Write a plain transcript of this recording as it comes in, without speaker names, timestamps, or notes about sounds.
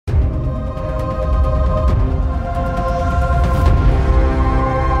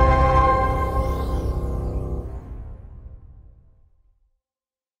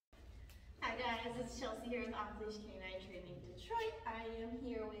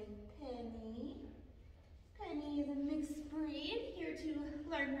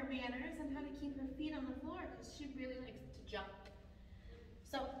the floor because she really likes to jump.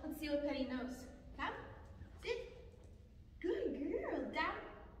 So let's see what Petty knows. Down, sit, good girl, down,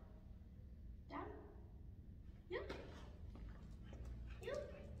 down, yep,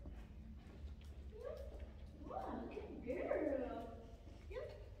 yep, yep, wow, good girl,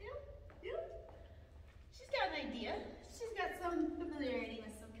 yep, yep, yep. She's got an idea. She's got some familiarity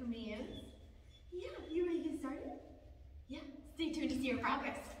with some commands. Yeah, you ready to get started? Yeah, stay tuned to see your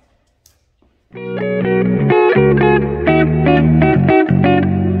progress.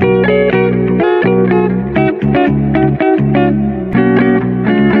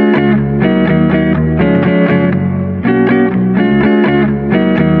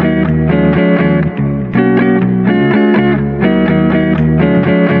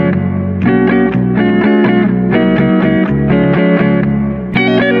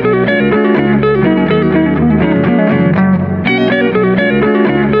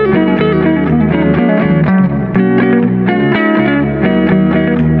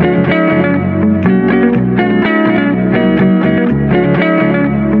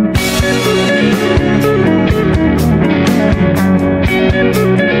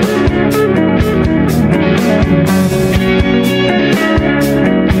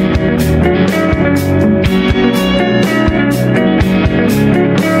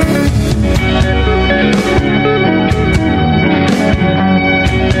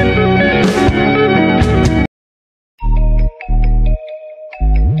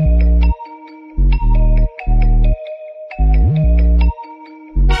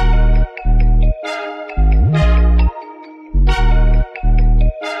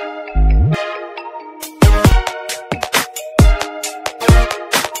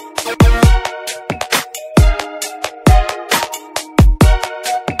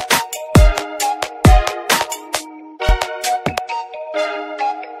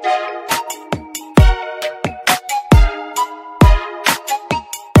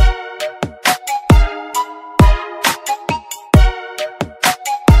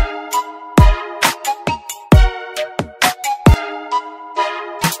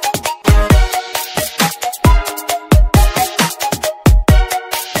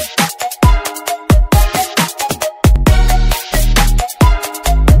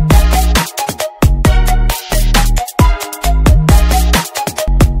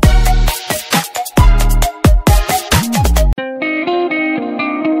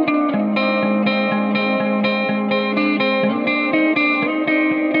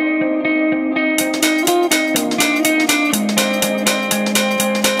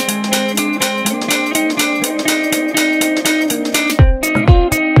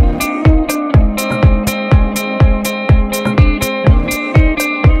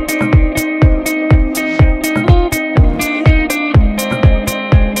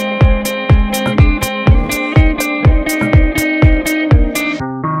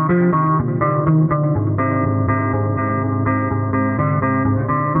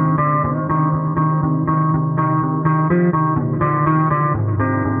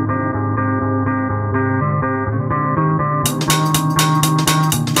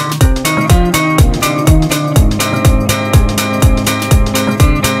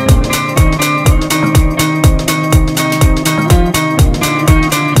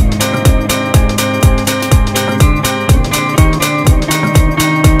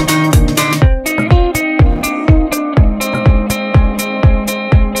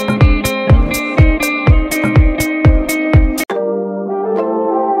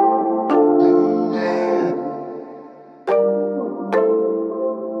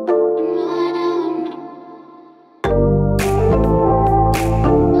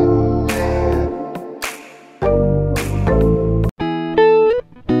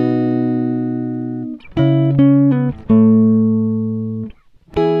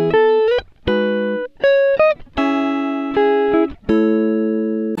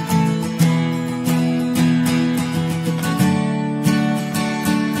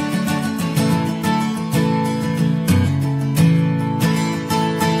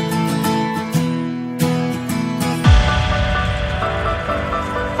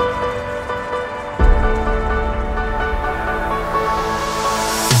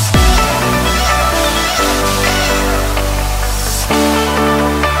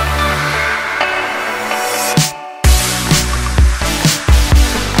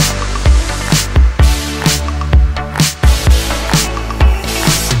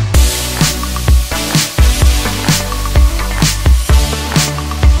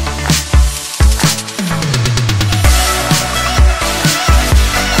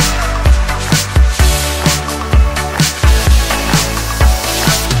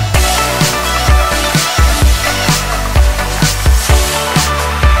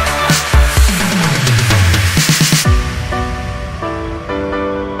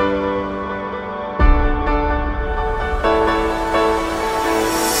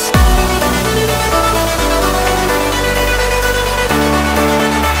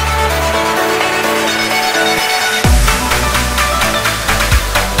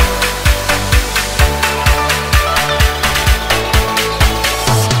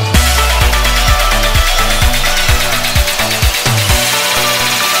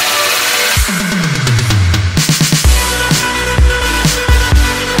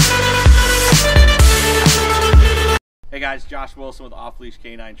 guys, Josh Wilson with Off Leash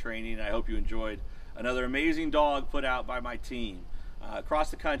Canine Training. I hope you enjoyed another amazing dog put out by my team. Across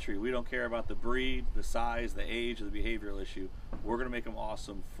the country, we don't care about the breed, the size, the age, or the behavioral issue. We're going to make them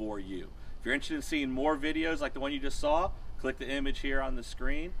awesome for you. If you're interested in seeing more videos like the one you just saw, click the image here on the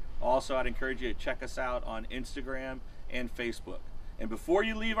screen. Also, I'd encourage you to check us out on Instagram and Facebook. And before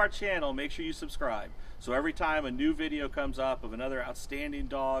you leave our channel, make sure you subscribe. So every time a new video comes up of another outstanding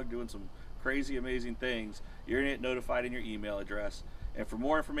dog doing some crazy, amazing things, you're going to get notified in your email address. And for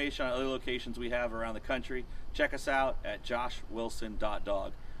more information on other locations we have around the country, check us out at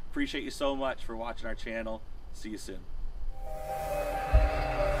joshwilson.dog. Appreciate you so much for watching our channel. See you soon.